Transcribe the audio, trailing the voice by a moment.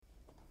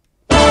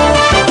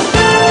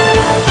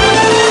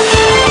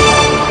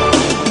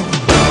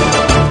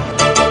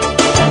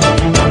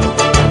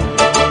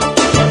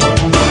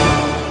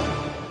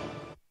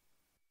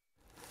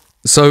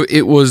So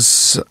it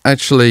was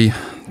actually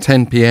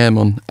 10 p.m.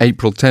 on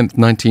April 10th,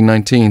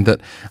 1919, that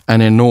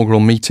an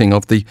inaugural meeting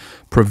of the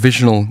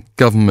Provisional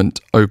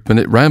Government opened.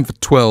 It ran for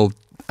 12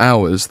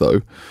 hours,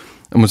 though,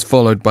 and was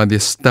followed by the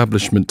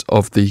establishment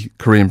of the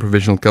Korean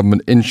Provisional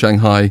Government in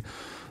Shanghai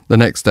the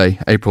next day,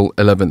 April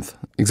 11th,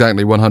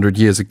 exactly 100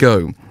 years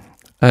ago.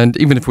 And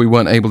even if we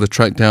weren't able to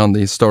track down the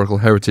historical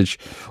heritage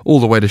all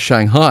the way to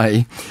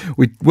Shanghai,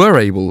 we were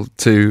able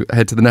to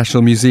head to the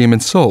National Museum in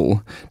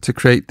Seoul to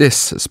create this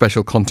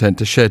special content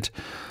to shed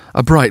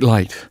a bright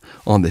light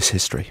on this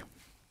history.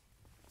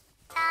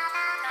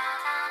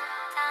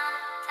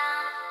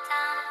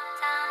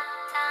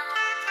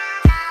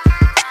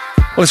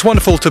 Well, it's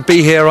wonderful to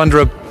be here under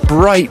a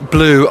bright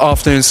blue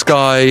afternoon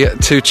sky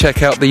to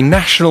check out the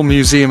National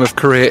Museum of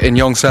Korea in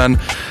Yongsan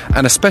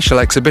and a special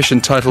exhibition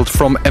titled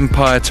From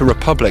Empire to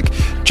Republic.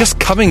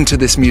 Just coming to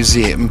this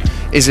museum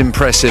is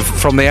impressive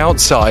from the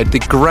outside. The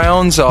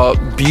grounds are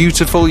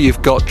beautiful.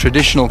 You've got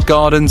traditional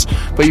gardens,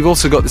 but you've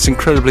also got this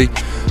incredibly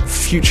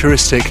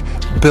futuristic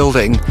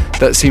building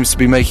that seems to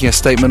be making a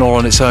statement all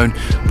on its own.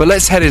 But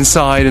let's head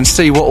inside and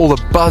see what all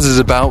the buzz is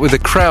about with the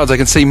crowds I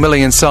can see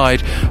milling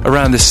inside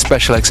around this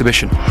special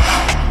exhibition.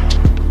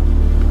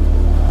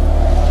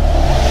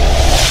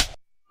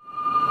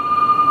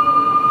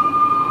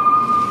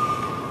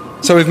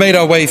 So we've made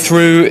our way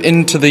through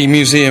into the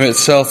museum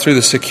itself, through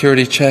the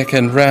security check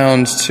and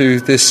round to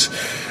this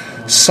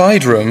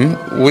side room,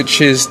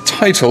 which is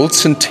titled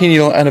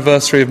Centennial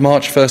Anniversary of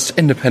March 1st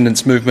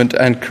Independence Movement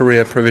and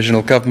Korea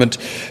Provisional Government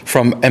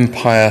from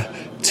Empire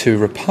to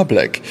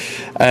Republic.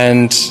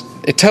 And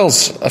it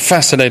tells a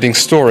fascinating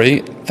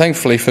story.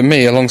 Thankfully for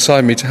me,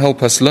 alongside me to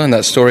help us learn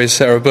that story is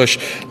Sarah Boush,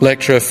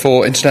 lecturer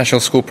for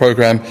International School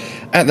Programme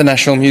at the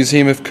National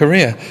Museum of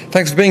Korea.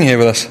 Thanks for being here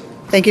with us.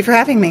 Thank you for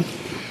having me.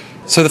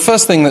 So the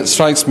first thing that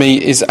strikes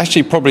me is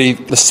actually probably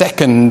the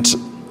second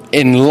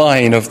in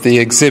line of the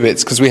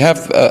exhibits, because we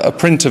have a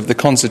print of the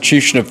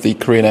constitution of the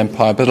Korean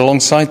Empire, but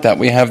alongside that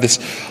we have this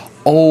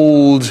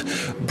old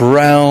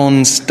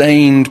brown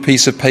stained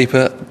piece of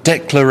paper,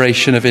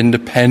 Declaration of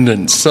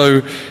Independence.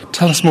 So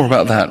tell us more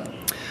about that.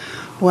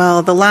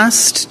 Well, the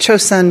last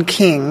Chosun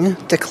king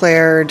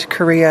declared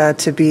Korea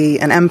to be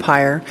an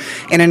empire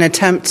in an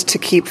attempt to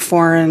keep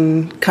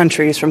foreign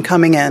countries from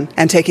coming in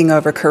and taking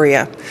over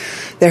Korea.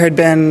 There had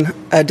been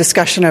a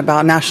discussion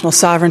about national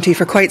sovereignty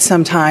for quite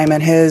some time,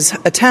 and his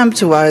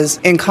attempt was,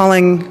 in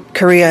calling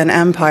Korea an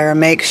empire,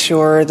 make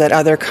sure that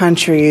other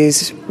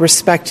countries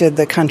respected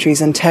the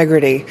country's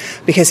integrity,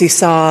 because he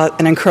saw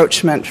an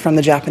encroachment from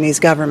the Japanese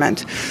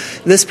government.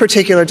 This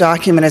particular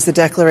document is the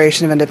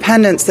Declaration of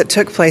Independence that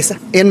took place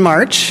in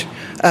March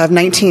of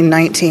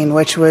 1919,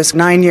 which was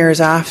 9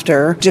 years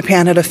after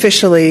Japan had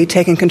officially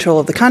taken control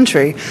of the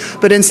country.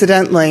 But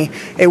incidentally,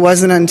 it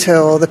wasn't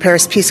until the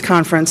Paris Peace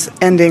Conference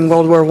ending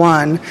World War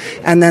I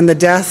and then the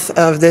death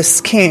of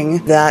this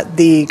king that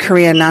the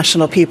Korean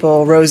national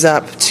people rose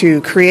up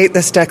to create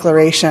this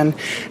declaration,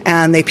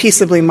 and they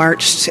peaceably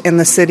marched in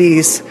the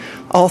cities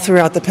all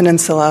throughout the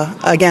peninsula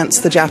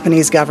against the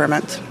Japanese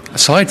government.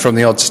 Aside from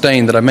the odd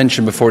stain that I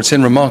mentioned before, it's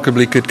in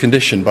remarkably good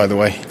condition, by the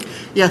way.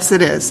 Yes,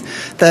 it is.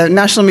 The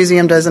National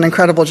Museum does an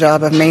incredible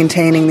job of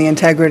maintaining the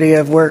integrity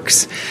of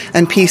works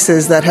and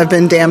pieces that have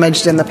been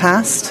damaged in the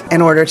past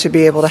in order to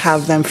be able to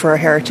have them for our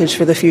heritage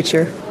for the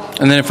future.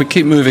 And then if we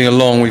keep moving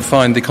along, we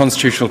find the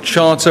Constitutional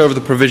Charter of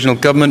the Provisional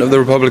Government of the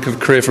Republic of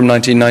Korea from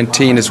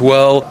 1919 as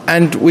well.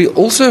 And we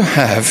also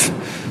have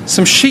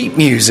some sheet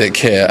music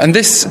here. And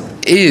this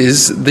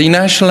is the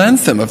national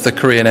anthem of the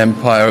Korean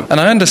Empire. And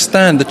I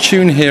understand the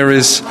tune here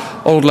is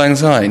Auld Lang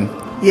Syne.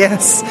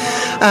 Yes.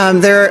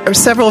 There are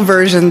several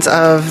versions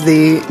of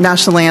the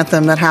national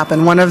anthem that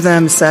happened. One of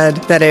them said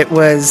that it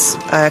was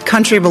a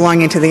country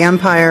belonging to the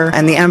empire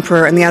and the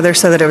emperor, and the other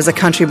said that it was a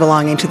country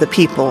belonging to the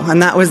people.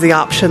 And that was the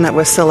option that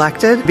was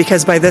selected,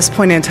 because by this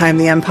point in time,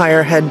 the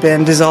empire had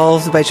been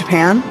dissolved by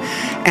Japan,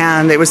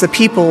 and it was the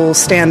people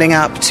standing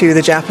up to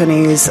the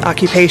Japanese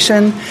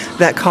occupation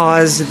that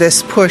caused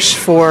this push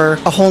for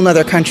a whole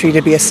other country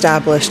to be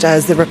established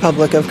as the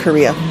Republic of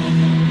Korea.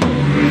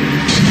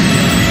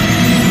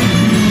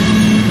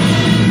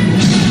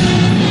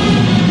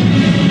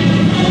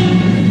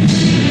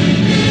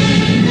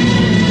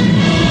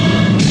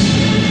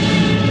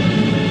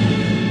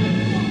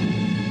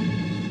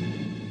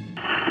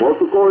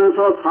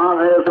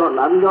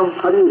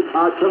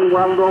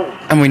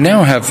 And we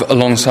now have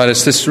alongside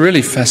us this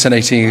really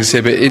fascinating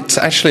exhibit. It's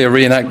actually a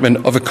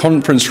reenactment of a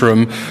conference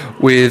room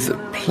with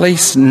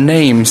place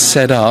names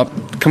set up.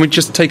 Can we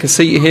just take a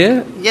seat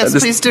here? Yes,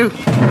 please do.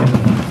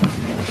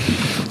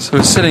 So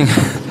we're sitting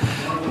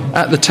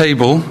at the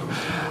table,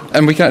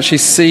 and we can actually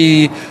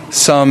see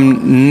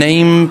some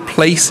name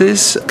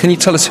places. Can you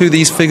tell us who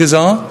these figures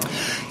are?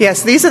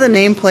 Yes, these are the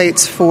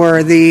nameplates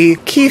for the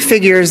key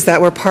figures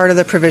that were part of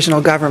the Provisional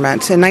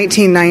Government. In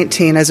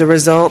 1919, as a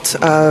result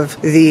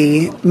of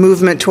the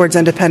movement towards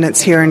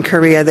independence here in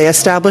Korea, they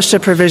established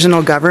a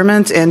Provisional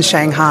Government in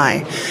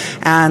Shanghai.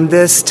 And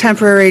this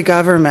temporary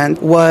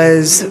government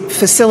was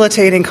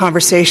facilitating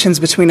conversations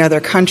between other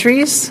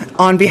countries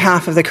on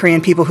behalf of the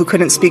Korean people who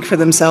couldn't speak for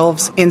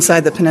themselves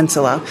inside the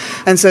peninsula.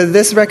 And so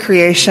this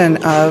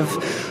recreation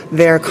of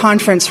their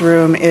conference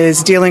room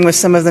is dealing with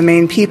some of the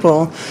main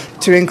people,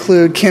 to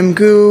include Kim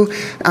Gu,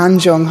 An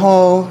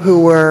Jong-ho,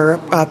 who were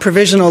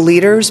provisional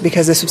leaders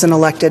because this was an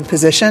elected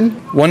position.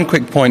 One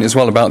quick point as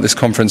well about this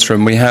conference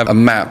room. We have a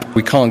map.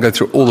 We can't go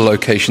through all the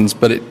locations,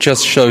 but it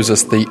just shows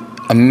us the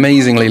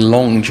amazingly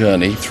long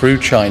journey through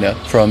China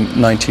from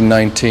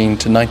 1919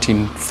 to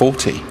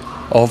 1940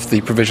 of the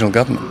provisional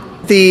government.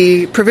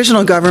 The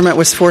provisional government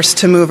was forced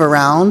to move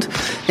around.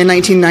 In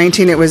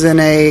 1919, it was in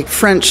a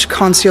French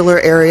consular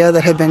area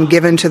that had been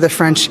given to the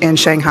French in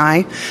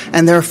Shanghai,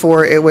 and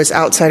therefore it was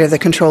outside of the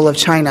control of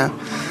China.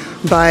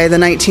 By the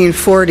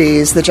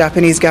 1940s, the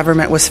Japanese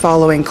government was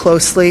following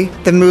closely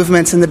the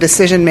movements and the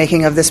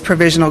decision-making of this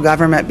provisional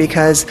government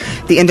because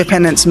the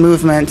independence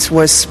movement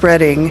was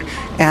spreading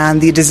and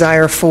the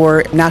desire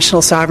for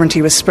national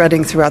sovereignty was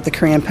spreading throughout the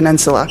Korean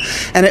peninsula.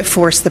 And it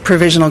forced the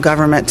provisional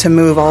government to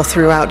move all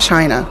throughout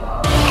China.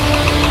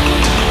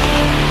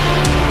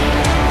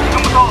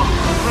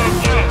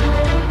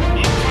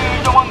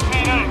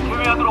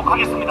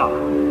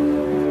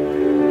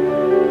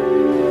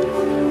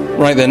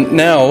 Right then,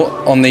 now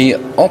on the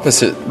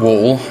opposite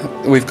wall,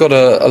 we've got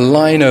a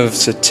line of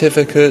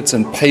certificates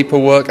and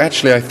paperwork.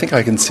 Actually, I think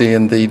I can see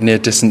in the near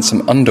distance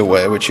some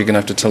underwear, which you're going to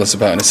have to tell us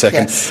about in a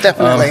second. Yes,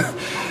 definitely.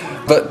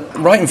 But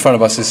right in front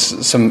of us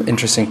is some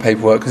interesting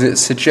paperwork because it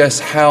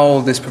suggests how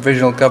this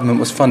provisional government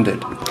was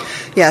funded.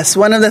 Yes,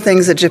 one of the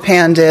things that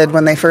Japan did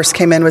when they first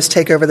came in was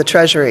take over the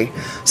treasury.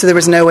 So there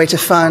was no way to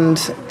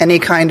fund any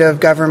kind of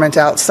government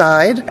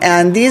outside.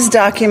 And these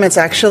documents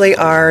actually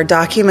are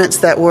documents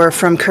that were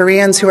from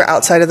Koreans who were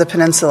outside of the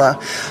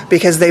peninsula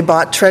because they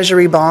bought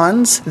treasury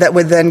bonds that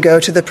would then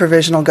go to the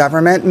provisional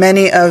government.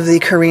 Many of the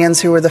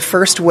Koreans who were the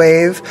first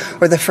wave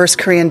or the first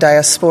Korean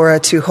diaspora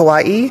to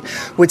Hawaii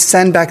would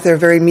send back their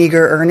very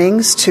meager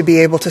earnings to be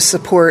able to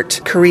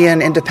support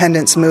Korean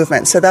independence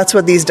movement. So that's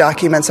what these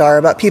documents are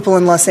about: people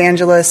in Los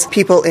Angeles,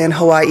 people in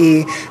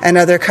Hawaii and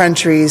other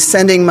countries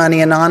sending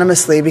money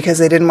anonymously because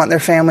they didn't want their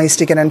families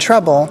to get in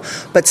trouble,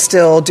 but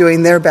still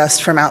doing their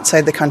best from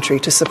outside the country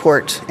to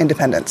support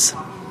independence.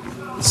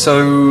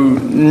 So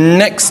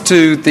next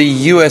to the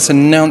US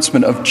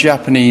announcement of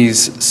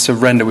Japanese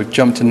surrender, we've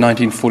jumped to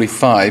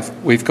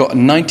 1945. We've got a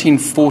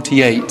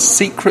 1948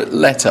 secret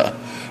letter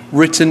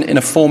written in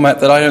a format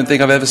that I don't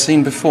think I've ever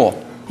seen before.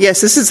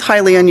 Yes, this is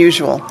highly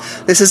unusual.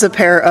 This is a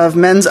pair of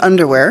men's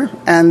underwear,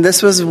 and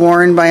this was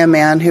worn by a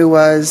man who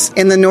was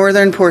in the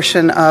northern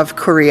portion of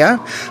Korea,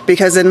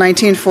 because in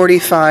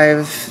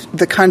 1945,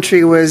 the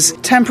country was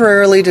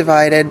temporarily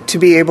divided to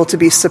be able to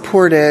be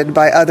supported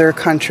by other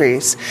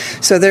countries.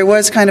 So there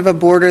was kind of a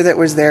border that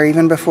was there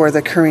even before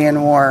the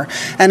Korean War.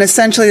 And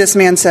essentially this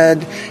man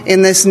said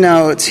in this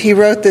note, he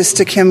wrote this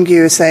to Kim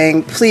Gu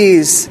saying,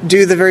 please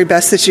do the very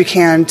best that you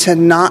can to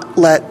not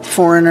let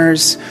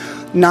foreigners,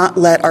 not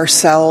let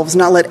ourselves,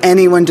 not let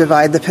anyone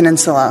divide the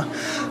peninsula.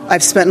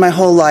 I've spent my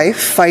whole life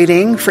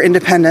fighting for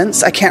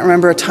independence. I can't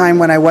remember a time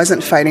when I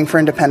wasn't fighting for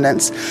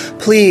independence.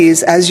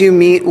 Please, as you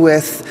meet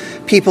with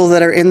people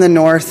that are in the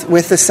north,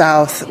 with the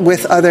south,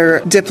 with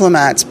other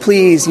diplomats,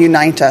 please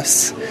unite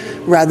us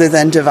rather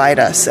than divide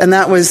us. And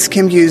that was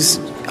Kim Gu's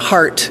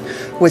heart,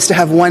 was to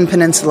have one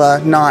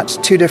peninsula, not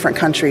two different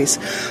countries.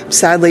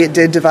 Sadly, it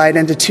did divide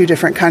into two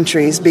different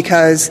countries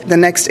because the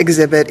next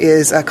exhibit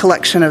is a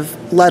collection of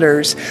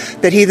letters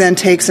that he then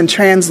takes and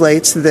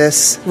translates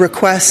this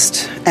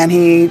request, and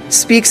he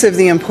speaks of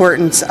the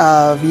importance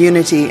of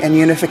unity and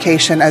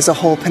unification as a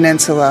whole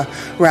peninsula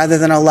rather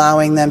than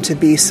allowing them to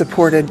be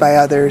supported by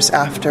others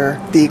after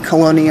the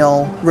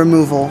colonial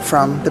removal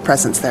from the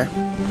presence there.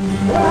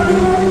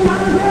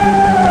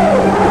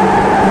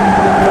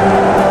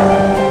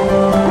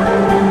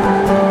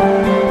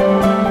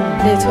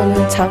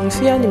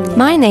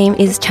 My name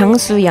is Chang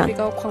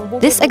Soo-yeon.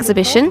 This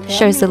exhibition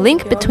shows the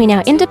link between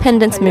our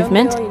independence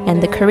movement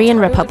and the Korean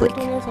Republic,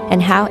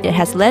 and how it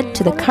has led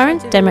to the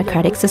current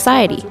democratic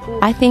society.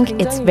 I think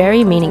it's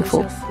very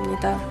meaningful.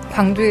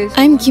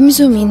 I'm Kim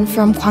Soo-min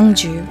from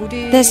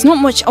Gwangju. There's not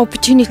much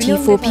opportunity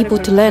for people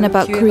to learn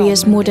about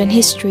Korea's modern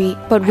history,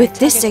 but with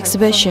this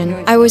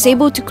exhibition, I was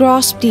able to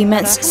grasp the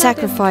immense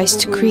sacrifice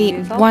to create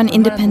one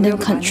independent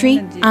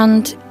country,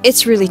 and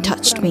it's really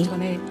touched me.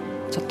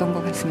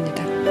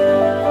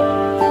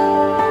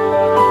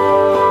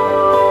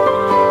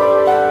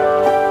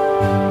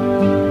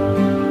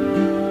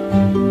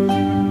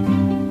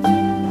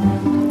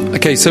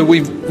 Okay, so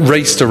we've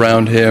raced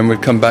around here and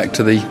we've come back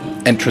to the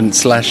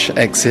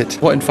entrance/exit.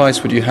 What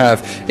advice would you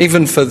have,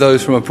 even for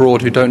those from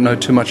abroad who don't know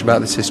too much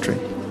about this history?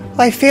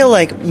 I feel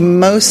like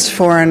most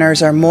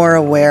foreigners are more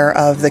aware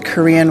of the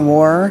Korean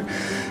War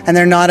and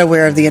they're not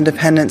aware of the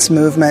independence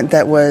movement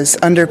that was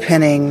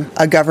underpinning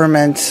a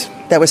government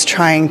that was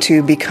trying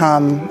to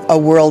become a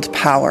world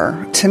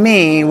power. To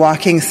me,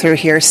 walking through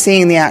here,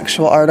 seeing the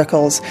actual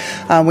articles,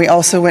 we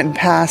also went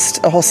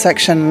past a whole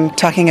section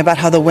talking about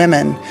how the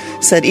women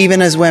said,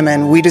 even as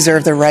women, we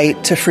deserve the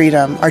right to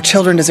freedom. Our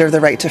children deserve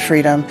the right to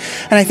freedom.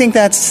 And I think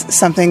that's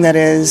something that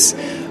is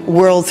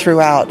world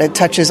throughout. It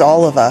touches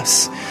all of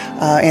us.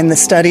 In the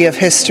study of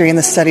history, in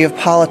the study of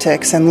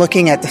politics, and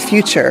looking at the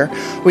future,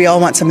 we all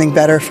want something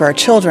better for our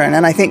children.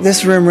 And I think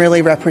this room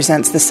really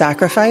represents the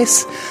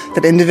sacrifice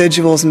that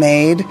individuals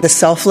made, the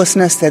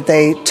selflessness that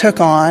they took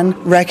on,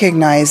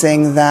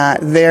 recognizing that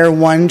their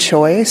one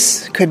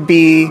choice could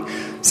be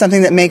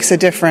something that makes a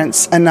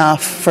difference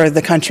enough for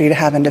the country to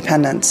have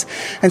independence.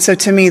 And so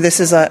to me, this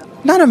is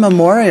not a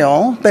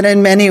memorial, but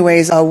in many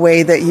ways a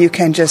way that you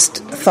can just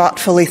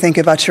thoughtfully think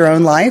about your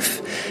own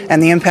life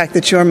and the impact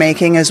that you're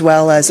making, as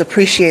well as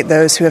appreciate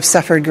those who have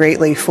suffered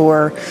greatly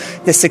for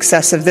the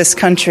success of this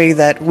country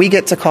that we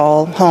get to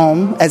call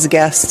home as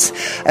guests,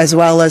 as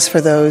well as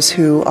for those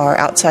who are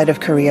outside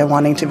of Korea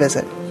wanting to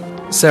visit.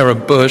 Sarah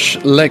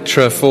Boush,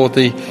 lecturer for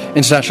the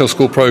International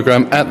School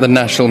Programme at the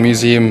National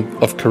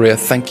Museum of Korea.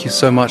 Thank you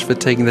so much for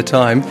taking the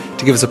time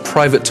to give us a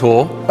private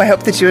tour. I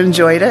hope that you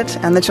enjoyed it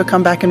and that you'll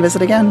come back and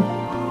visit again.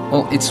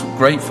 Well, it's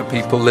great for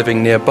people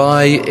living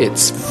nearby.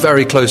 It's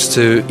very close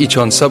to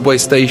Icheon subway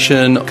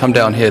station. Come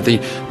down here, the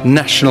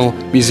National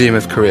Museum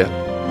of Korea.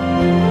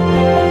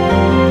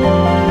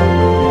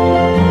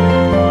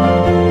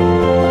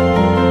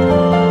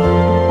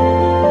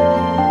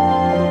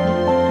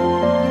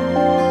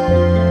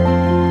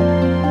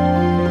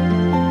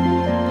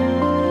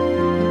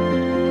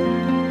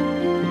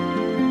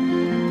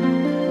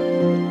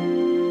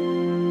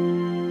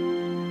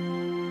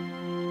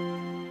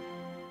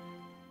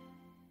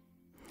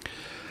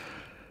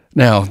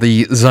 Now,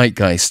 the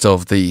zeitgeist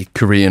of the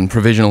Korean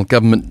Provisional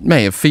Government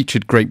may have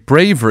featured great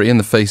bravery in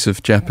the face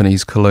of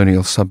Japanese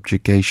colonial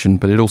subjugation,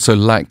 but it also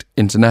lacked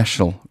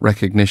international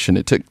recognition.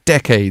 It took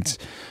decades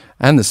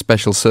and the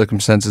special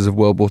circumstances of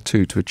World War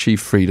II to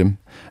achieve freedom,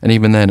 and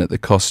even then at the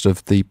cost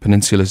of the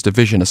peninsula's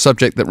division, a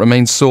subject that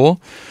remains sore,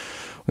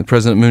 with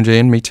President Moon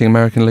Jae-in meeting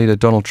American leader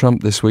Donald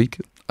Trump this week.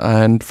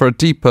 And for a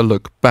deeper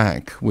look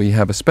back, we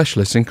have a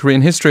specialist in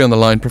Korean history on the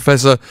line,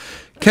 Professor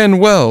Ken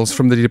Wells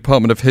from the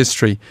Department of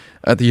History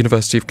at the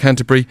University of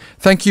Canterbury.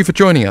 Thank you for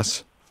joining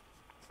us.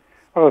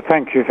 Oh,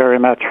 thank you very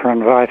much for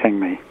inviting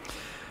me.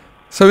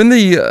 So in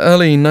the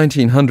early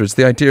 1900s,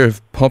 the idea of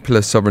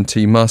popular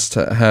sovereignty must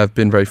have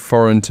been very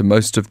foreign to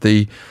most of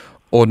the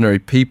ordinary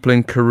people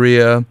in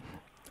Korea.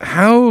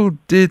 How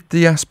did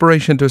the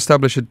aspiration to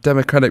establish a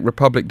democratic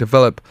republic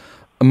develop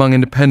among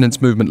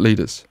independence movement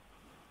leaders?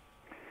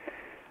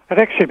 It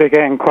actually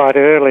began quite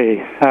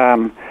early,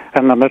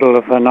 in the middle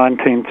of the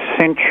 19th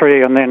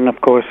century, and then, of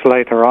course,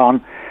 later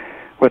on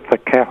with the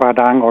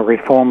Kahwadang or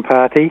Reform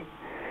Party,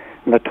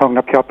 and the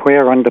Tongapyopwe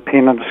or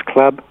Independence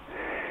Club.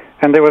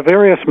 And there were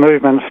various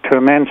movements to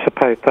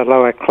emancipate the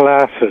lower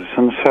classes,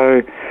 and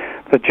so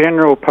the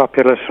general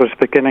populace was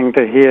beginning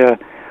to hear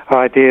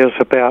ideas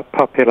about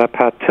popular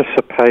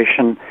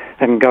participation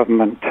in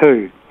government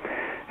too.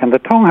 And the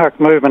Tonghak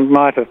movement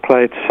might have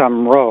played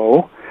some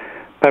role,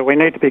 but we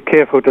need to be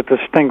careful to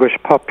distinguish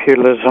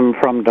populism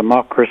from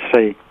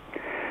democracy.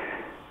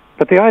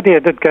 But the idea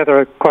did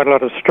gather quite a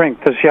lot of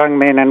strength as young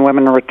men and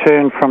women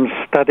returned from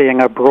studying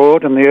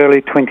abroad in the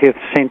early 20th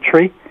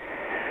century,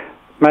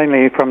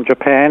 mainly from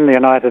Japan, the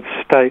United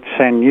States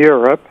and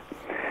Europe.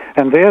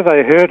 And there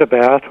they heard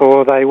about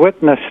or they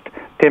witnessed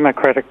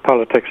democratic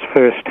politics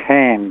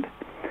firsthand.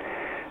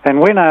 And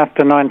when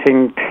after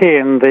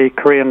 1910 the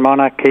Korean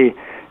monarchy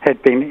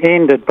had been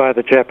ended by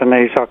the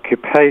Japanese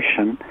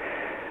occupation,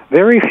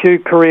 very few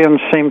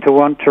Koreans seemed to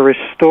want to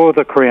restore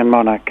the Korean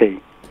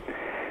monarchy.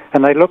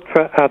 And they looked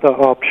for other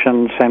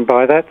options, and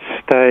by that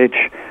stage,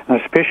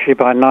 and especially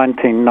by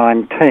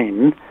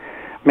 1919,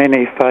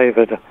 many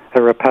favoured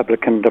a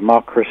republican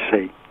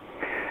democracy.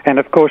 And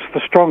of course,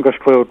 the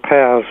strongest world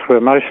powers were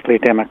mostly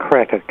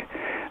democratic,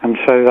 and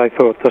so they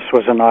thought this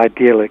was an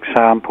ideal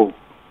example.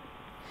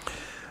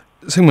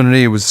 Syngman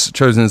Rhee was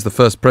chosen as the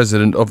first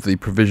president of the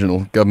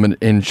provisional government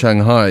in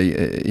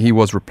Shanghai. He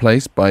was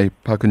replaced by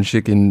Park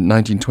Geun-sik in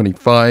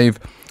 1925.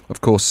 Of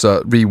course,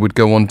 Rhee would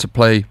go on to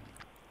play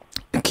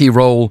a key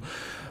role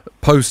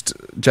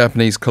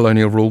post-Japanese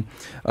colonial rule.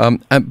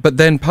 But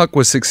then Park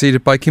was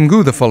succeeded by Kim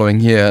Gu the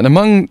following year. And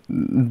among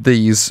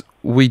these,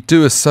 we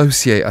do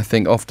associate, I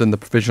think, often the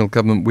provisional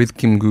government with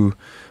Kim Gu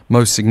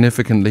most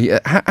significantly.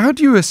 How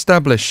do you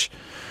establish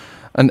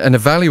and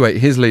evaluate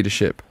his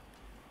leadership?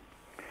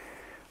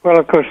 Well,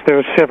 of course, there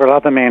were several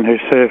other men who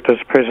served as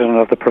president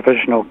of the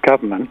provisional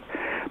government,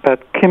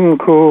 but Kim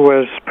Gu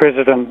was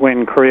president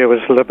when Korea was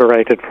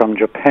liberated from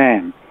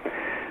Japan.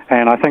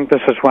 And I think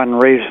this is one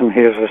reason he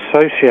is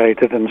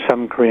associated in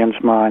some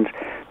Koreans' minds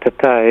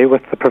today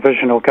with the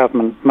provisional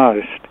government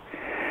most.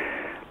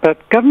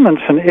 But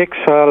governments in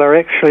exile are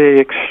actually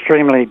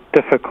extremely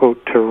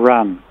difficult to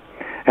run,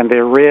 and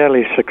they're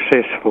rarely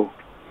successful.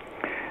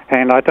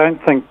 And I don't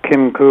think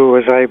Kim Koo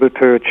was able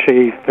to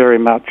achieve very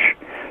much,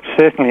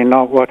 certainly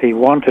not what he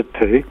wanted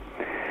to.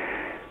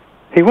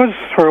 He was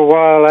for a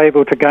while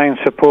able to gain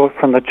support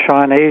from the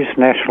Chinese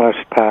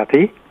Nationalist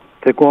Party,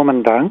 the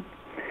Kuomintang,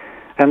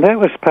 and that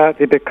was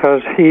partly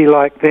because he,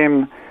 like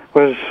them,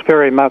 was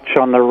very much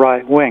on the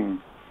right wing.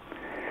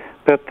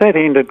 But that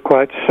ended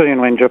quite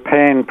soon when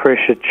Japan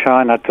pressured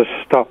China to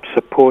stop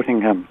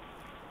supporting him.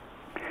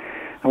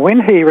 And when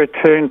he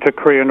returned to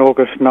Korea in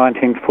August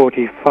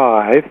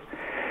 1945,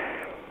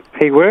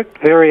 he worked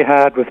very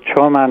hard with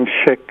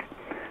Choman-shik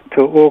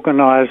to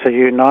organise a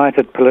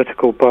united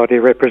political body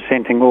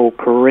representing all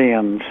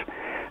Koreans.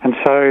 And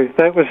so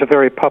that was a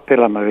very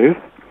popular move,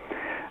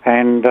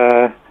 and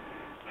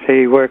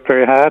he worked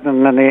very hard,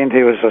 and in the end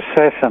he was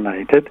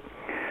assassinated,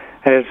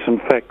 as in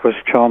fact was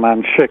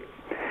Choman-shik.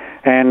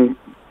 And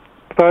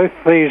both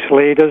these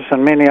leaders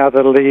and many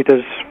other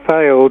leaders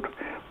failed,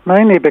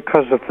 mainly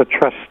because of the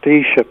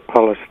trusteeship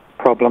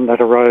problem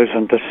that arose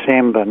in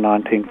December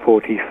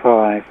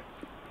 1945.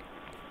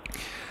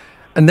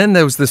 And then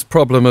there was this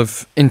problem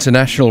of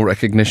international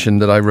recognition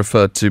that I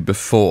referred to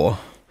before.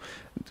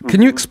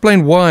 Can you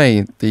explain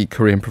why the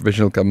Korean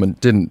Provisional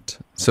Government didn't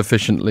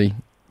sufficiently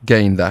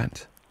gain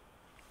that?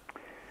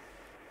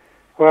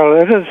 Well,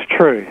 it is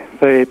true.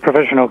 The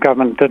Provisional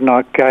Government did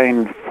not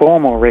gain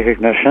formal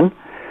recognition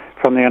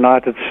from the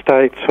United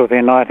States or the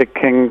United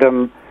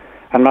Kingdom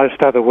and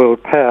most other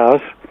world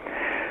powers.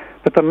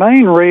 But the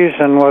main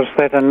reason was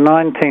that in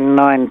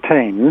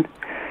 1919,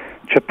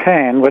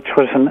 Japan, which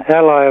was an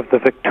ally of the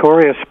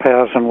victorious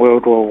powers in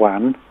World War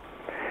I,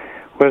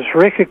 was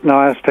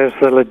recognized as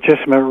the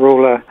legitimate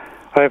ruler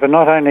over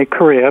not only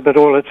Korea, but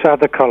all its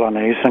other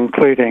colonies,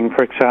 including,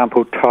 for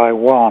example,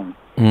 Taiwan.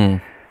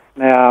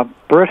 Now,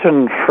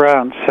 Britain,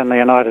 France, and the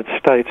United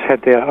States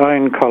had their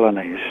own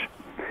colonies,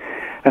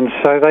 and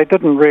so they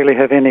didn't really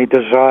have any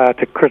desire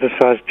to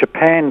criticize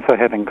Japan for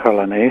having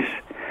colonies,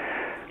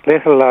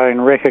 let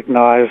alone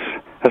recognize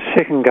a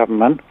second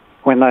government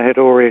when they had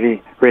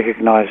already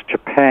recognized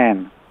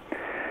Japan.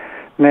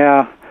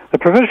 Now, the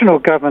Provisional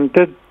Government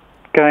did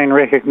gain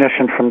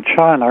recognition from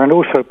China and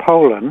also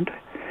Poland,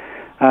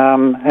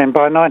 and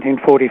by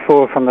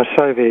 1944 from the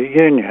Soviet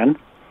Union.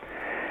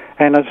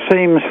 And it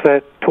seems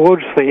that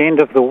towards the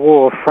end of the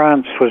war,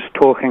 France was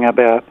talking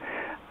about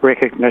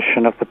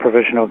recognition of the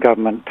Provisional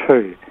Government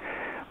too,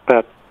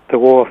 but the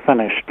war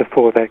finished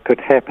before that could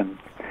happen.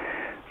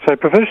 So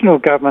provisional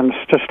governments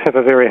just have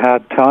a very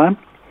hard time,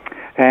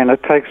 and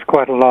it takes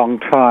quite a long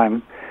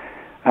time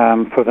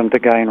for them to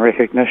gain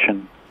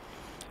recognition.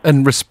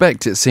 And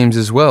respect, it seems,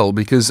 as well,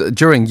 because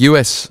during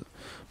US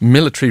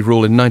military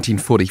rule in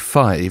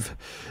 1945,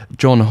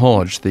 John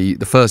Hodge, the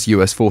first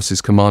US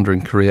forces commander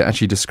in Korea,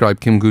 actually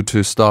described Kim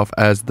Koo-to's staff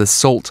as the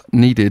salt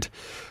needed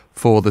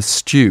for the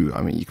stew.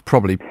 I mean, you could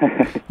probably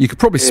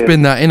Yeah.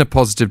 spin that in a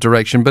positive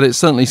direction, but it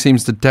certainly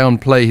seems to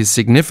downplay his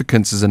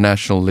significance as a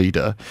national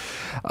leader.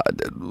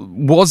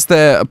 Was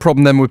there a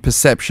problem then with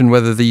perception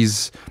whether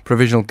these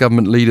provisional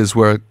government leaders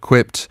were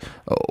equipped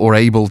or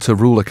able to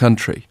rule a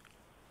country?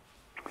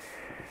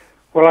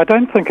 Well, I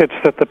don't think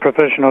it's that the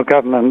provisional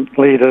government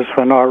leaders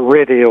were not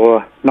ready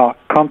or not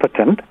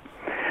competent.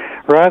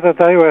 Rather,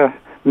 they were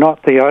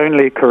not the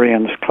only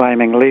Koreans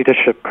claiming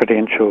leadership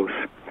credentials.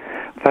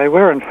 They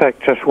were, in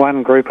fact, just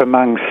one group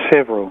among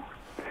several.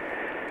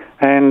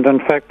 And, in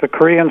fact, the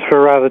Koreans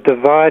were rather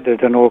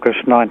divided in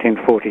August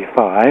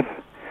 1945.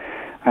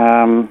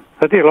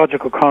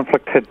 Ideological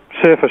conflict had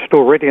surfaced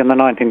already in the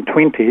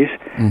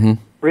 1920s,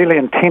 really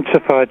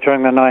intensified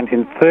during the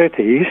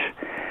 1930s,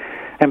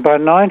 and by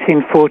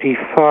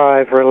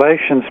 1945,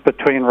 relations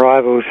between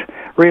rivals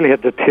really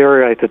had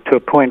deteriorated to a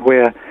point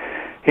where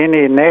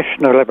any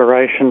national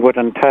liberation would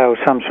entail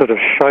some sort of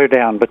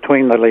showdown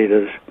between the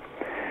leaders.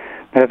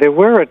 Now, there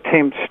were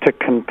attempts to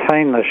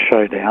contain this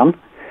showdown.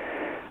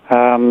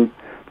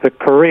 The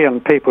Korean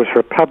People's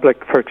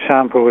Republic, for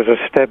example, was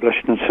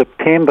established in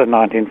September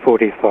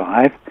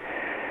 1945,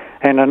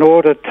 and in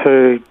order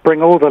to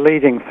bring all the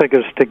leading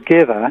figures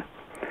together,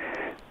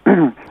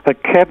 a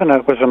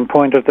cabinet was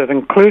appointed that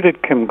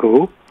included Kim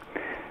Koo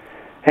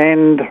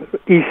and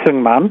Lee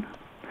Seung-man,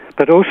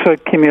 but also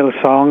Kim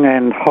Il-sung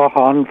and Ho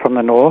Hon from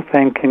the north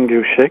and Kim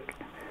Gyu-sik.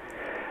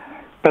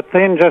 But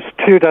then just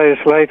 2 days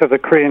later, the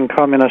Korean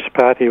Communist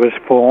Party was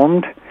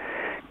formed.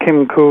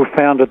 Kim Koo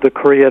founded the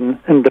Korean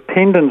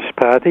Independence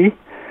Party.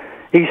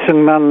 Lee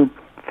Seung-man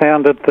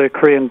founded the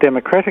Korean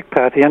Democratic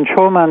Party, and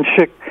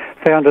Choman-shik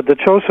founded the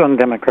Chosun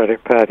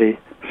Democratic Party.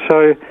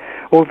 So,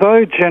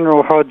 although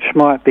General Hodge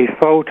might be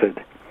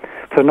faulted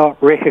for not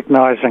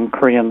recognizing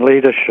Korean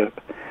leadership,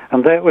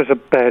 and that was a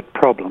bad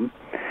problem,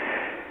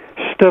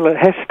 still it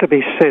has to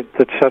be said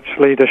that such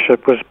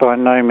leadership was by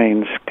no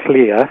means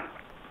clear.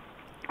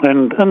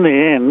 And in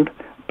the end,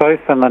 both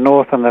in the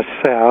north and the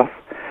south,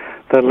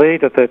 the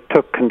leader that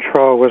took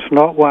control was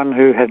not one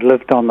who had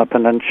lived on the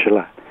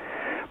peninsula.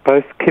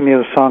 Both Kim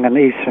Il-sung and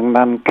Lee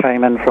Seung-man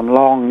came in from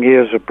long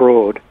years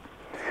abroad.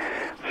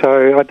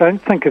 So I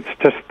don't think it's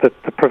just that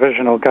the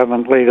provisional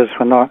government leaders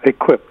were not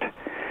equipped.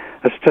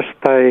 It's just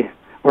they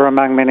were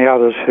among many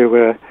others who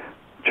were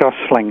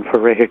jostling for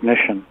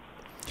recognition.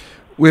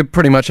 We're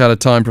pretty much out of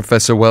time,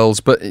 Professor Wells,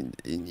 but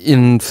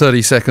in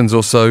 30 seconds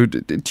or so,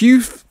 do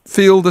you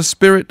feel the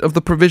spirit of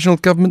the provisional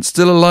government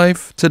still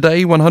alive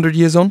today, 100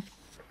 years on?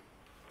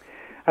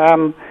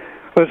 Well,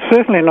 it's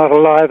certainly not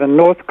alive in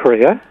North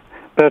Korea,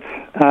 but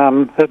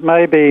it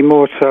may be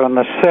more so in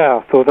the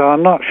South, although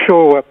I'm not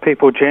sure what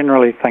people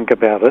generally think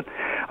about it.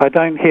 I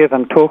don't hear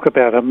them talk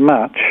about it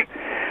much,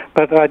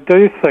 but I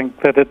do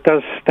think that it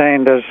does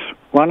stand as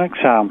one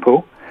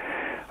example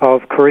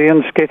of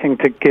Koreans getting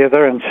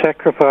together and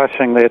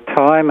sacrificing their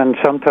time and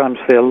sometimes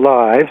their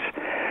lives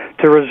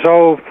to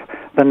resolve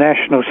the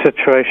national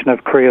situation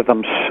of Korea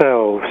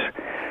themselves.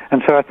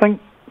 And so I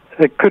think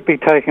it could be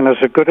taken as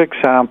a good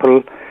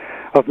example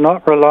of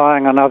not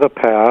relying on other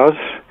powers,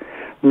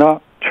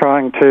 not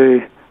trying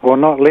to, or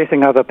not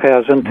letting other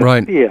powers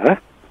interfere,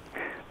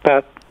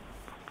 but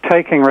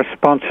taking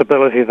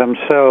responsibility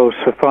themselves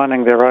for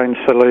finding their own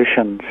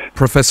solutions.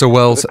 Professor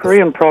Wells, the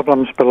Korean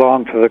problems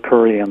belong to the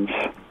Koreans.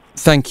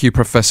 Thank you,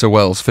 Professor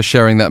Wells, for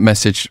sharing that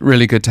message.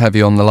 Really good to have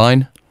you on the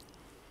line.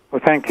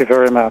 Well, thank you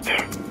very much.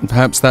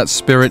 Perhaps that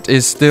spirit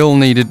is still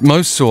needed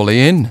most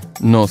sorely in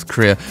North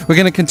Korea. We're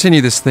going to continue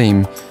this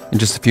theme in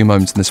just a few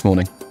moments this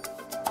morning.